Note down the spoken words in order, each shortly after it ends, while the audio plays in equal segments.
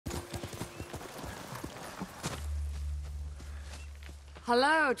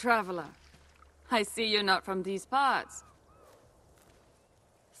Hello, traveler. I see you're not from these parts.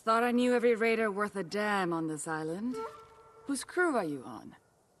 Thought I knew every raider worth a damn on this island. Whose crew are you on?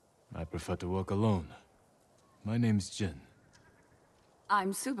 I prefer to work alone. My name's Jin.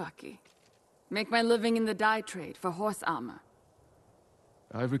 I'm Tsubaki. Make my living in the dye trade for horse armor.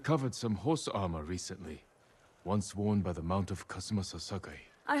 I recovered some horse armor recently, once worn by the Mount of Kazuma Sakai.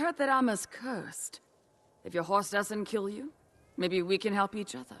 I heard that armor's cursed. If your horse doesn't kill you, maybe we can help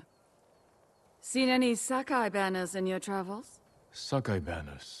each other. Seen any Sakai Banners in your travels? Sakai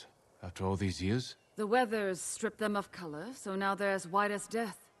Banners. After all these years? The weather's stripped them of color, so now they're as white as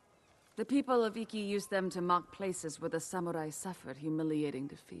death. The people of Iki used them to mark places where the samurai suffered humiliating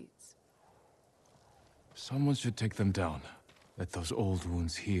defeats. Someone should take them down. Let those old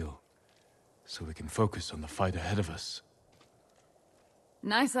wounds heal, so we can focus on the fight ahead of us.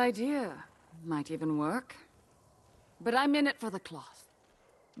 Nice idea. Might even work. But I'm in it for the cloth.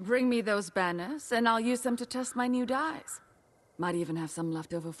 Bring me those banners, and I'll use them to test my new dyes. Might even have some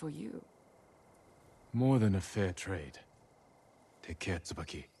left over for you. More than a fair trade. Take care,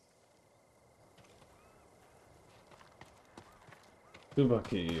 Tsubaki.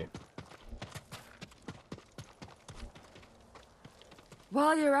 Tsubaki.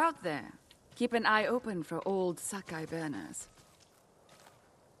 While you're out there, keep an eye open for old Sakai Banners.